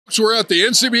So we're at the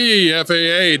NCBE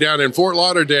FAA down in Fort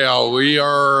Lauderdale. We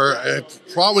are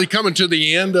probably coming to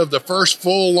the end of the first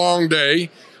full long day.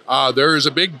 There is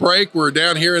a big break. We're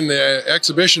down here in the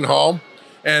exhibition hall,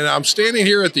 and I'm standing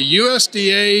here at the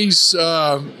USDA's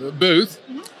booth.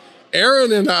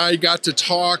 Erin and I got to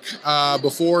talk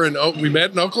before, we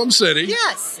met in Oklahoma City.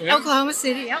 Yes, yeah. Oklahoma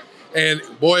City, yep. And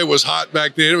boy, it was hot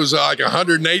back then. It was like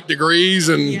 108 degrees.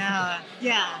 And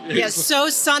yeah, so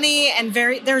sunny and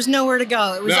there's nowhere to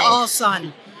go. It was all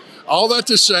sun. All that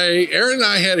to say, Erin and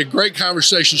I had a great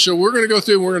conversation. So we're going to go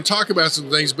through and we're going to talk about some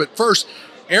things. But first,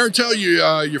 Erin, tell you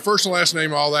your first and last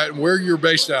name, all that, and where you're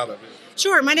based out of.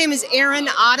 Sure. My name is Erin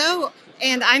Otto,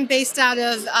 and I'm based out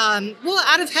of,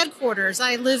 out of headquarters.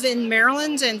 I live in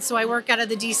Maryland, and so I work out of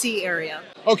the D.C. area.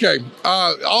 Okay.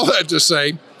 All that to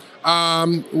say,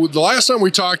 the last time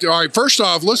we talked, all right, first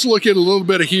off, let's look at a little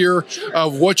bit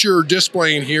of what you're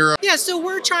displaying here. Yeah, so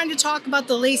we're trying to talk about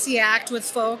the Lacey Act with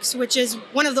folks, which is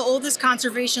one of the oldest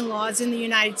conservation laws in the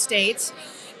United States.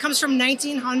 It comes from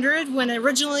 1900, when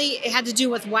originally it had to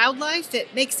do with wildlife.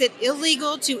 It makes it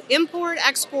illegal to import,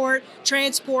 export,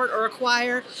 transport, or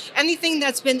acquire anything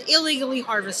that's been illegally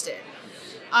harvested.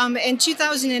 In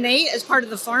 2008, as part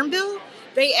of the Farm Bill,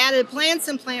 they added plants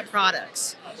and plant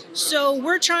products. So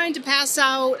we're trying to pass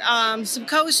out some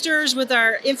coasters with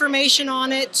our information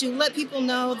on it to let people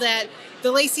know that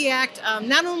the Lacey Act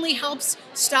not only helps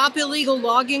stop illegal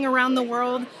logging around the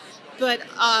world, but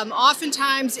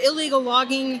oftentimes illegal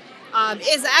logging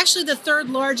is actually the third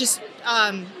largest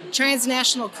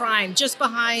transnational crime, just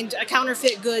behind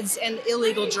counterfeit goods and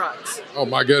illegal drugs. Oh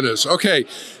my goodness. Okay.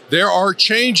 There are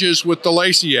changes with the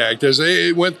Lacey Act. As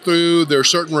they went through, there are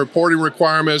certain reporting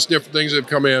requirements, different things that have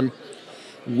come in.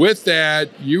 With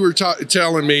that, you were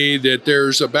telling me that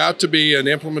there's about to be an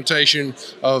implementation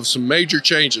of some major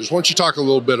changes. Why don't you talk a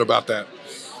little bit about that?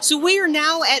 So we are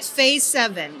now at phase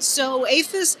 7. So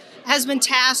APHIS has been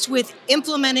tasked with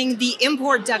implementing the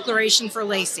import declaration for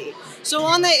Lacey. So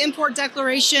on that import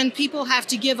declaration, people have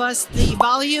to give us the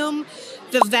volume,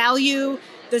 the value,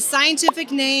 the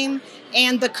scientific name,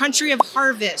 and the country of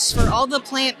harvest for all the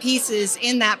plant pieces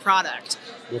in that product.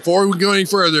 Before we go any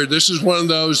further, this is one of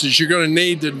those that you're going to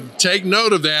need to take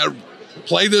note of that,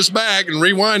 play this back and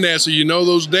rewind that so you know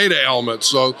those data elements.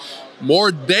 So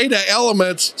more data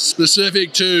elements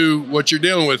specific to what you're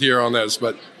dealing with here on this.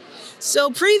 So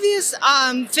previous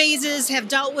phases have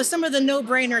dealt with some of the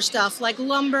no-brainer stuff like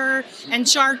lumber and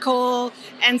charcoal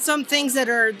and some things that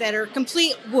are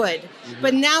complete wood.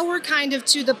 But now we're kind of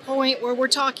to the point where we're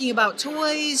talking about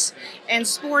toys and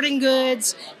sporting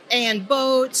goods and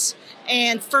boats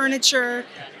and furniture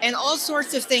and all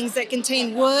sorts of things that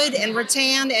contain wood and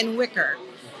rattan and wicker.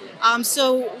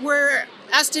 So we're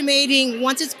estimating,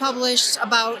 once it's published,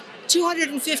 about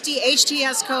 250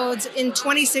 HTS codes in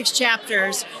 26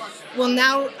 chapters will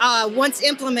now, once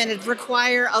implemented,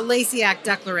 require a Lacey Act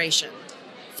declaration.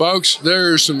 Folks,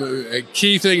 there's some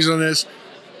key things on this.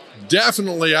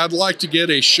 Definitely, I'd like to get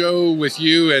a show with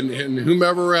you and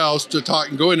whomever else to talk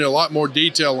and go into a lot more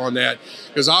detail on that,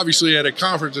 because obviously at a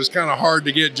conference it's kind of hard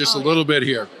to get just a little bit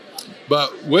here.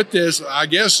 But with this, I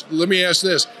guess, let me ask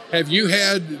this. Have you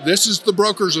had, this is the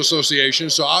Brokers Association,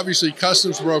 so obviously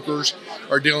customs brokers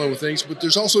are dealing with things, but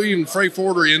there's also even freight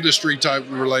forwarder industry type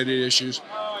related issues.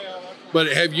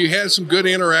 But have you had some good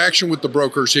interaction with the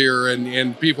brokers here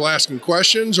and people asking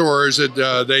questions, or is it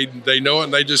they know it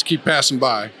and they just keep passing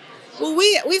by? Well,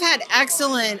 we've had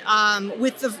excellent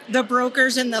with the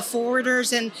brokers and the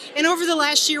forwarders, and over the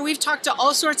last year we've talked to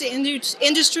all sorts of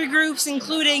industry groups,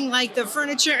 including like the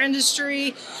furniture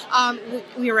industry.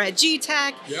 We were at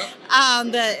GTEC,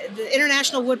 the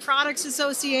International Wood Products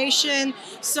Association,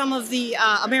 some of the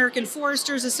American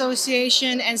Foresters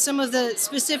Association, and some of the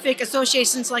specific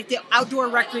associations like the Outdoor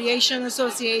Recreation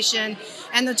Association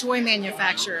and the toy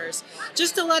manufacturers,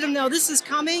 just to let them know this is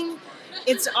coming.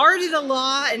 It's already the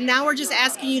law, and now we're just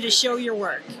asking you to show your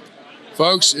work.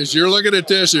 Folks, as you're looking at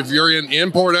this, if you're in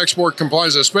import-export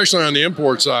compliance, especially on the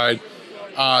import side,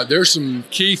 there's some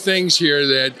key things here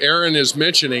that Erin is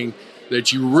mentioning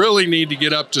that you really need to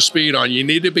get up to speed on. You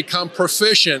need to become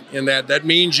proficient in that. That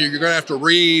means you're going to have to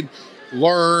read,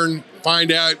 learn,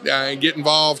 find out, and get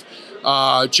involved.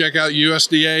 Check out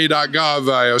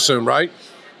USDA.gov, I assume, right?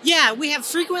 Yeah, we have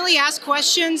frequently asked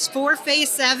questions for Phase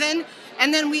 7.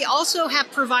 And then we also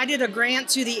have provided a grant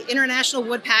to the International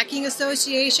Wood Packing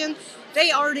Association.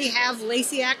 They already have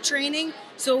Lacey Act training,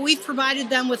 so we've provided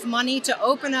them with money to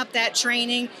open up that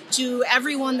training to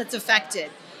everyone that's affected.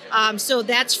 So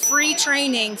that's free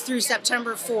training through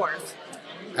September 4th.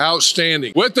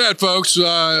 Outstanding. With that, folks,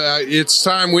 it's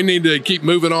time we need to keep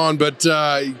moving on, but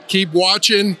keep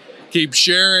watching Keep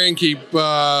sharing, keep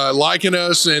liking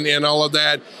us and all of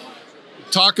that.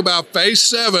 Talk about phase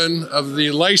 7 of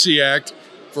the Lacey Act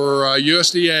for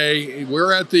USDA.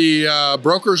 We're at the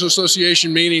Brokers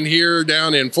Association meeting here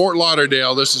down in Fort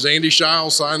Lauderdale. This is Andy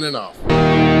Shiles signing off.